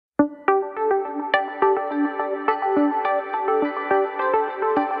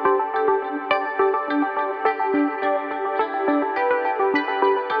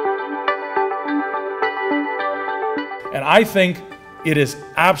I think it is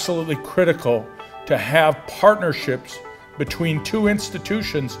absolutely critical to have partnerships between two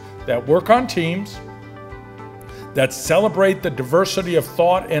institutions that work on teams, that celebrate the diversity of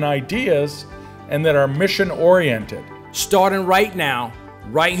thought and ideas, and that are mission-oriented. Starting right now,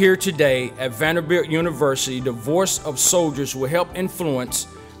 right here today at Vanderbilt University, the voice of soldiers will help influence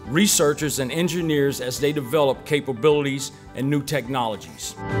researchers and engineers as they develop capabilities and new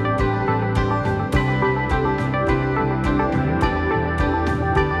technologies.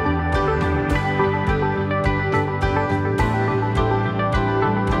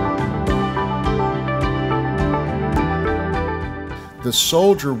 The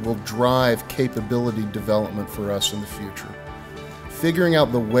soldier will drive capability development for us in the future. Figuring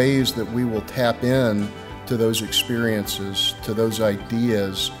out the ways that we will tap in to those experiences, to those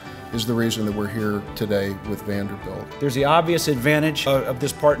ideas, is the reason that we're here today with Vanderbilt. There's the obvious advantage of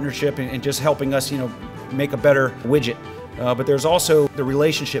this partnership and just helping us, make a better widget. But there's also the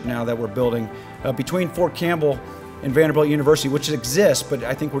relationship now that we're building between Fort Campbell and Vanderbilt University, which exists, but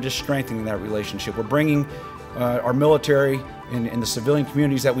I think we're just strengthening that relationship. We're bringing our military and the civilian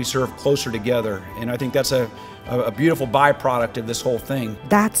communities that we serve closer together, and I think that's a beautiful byproduct of this whole thing.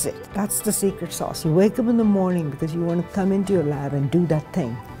 That's it. That's the secret sauce. You wake up in the morning because you want to come into your lab and do that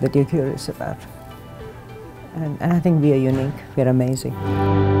thing that you're curious about. And I think we are unique. We're amazing.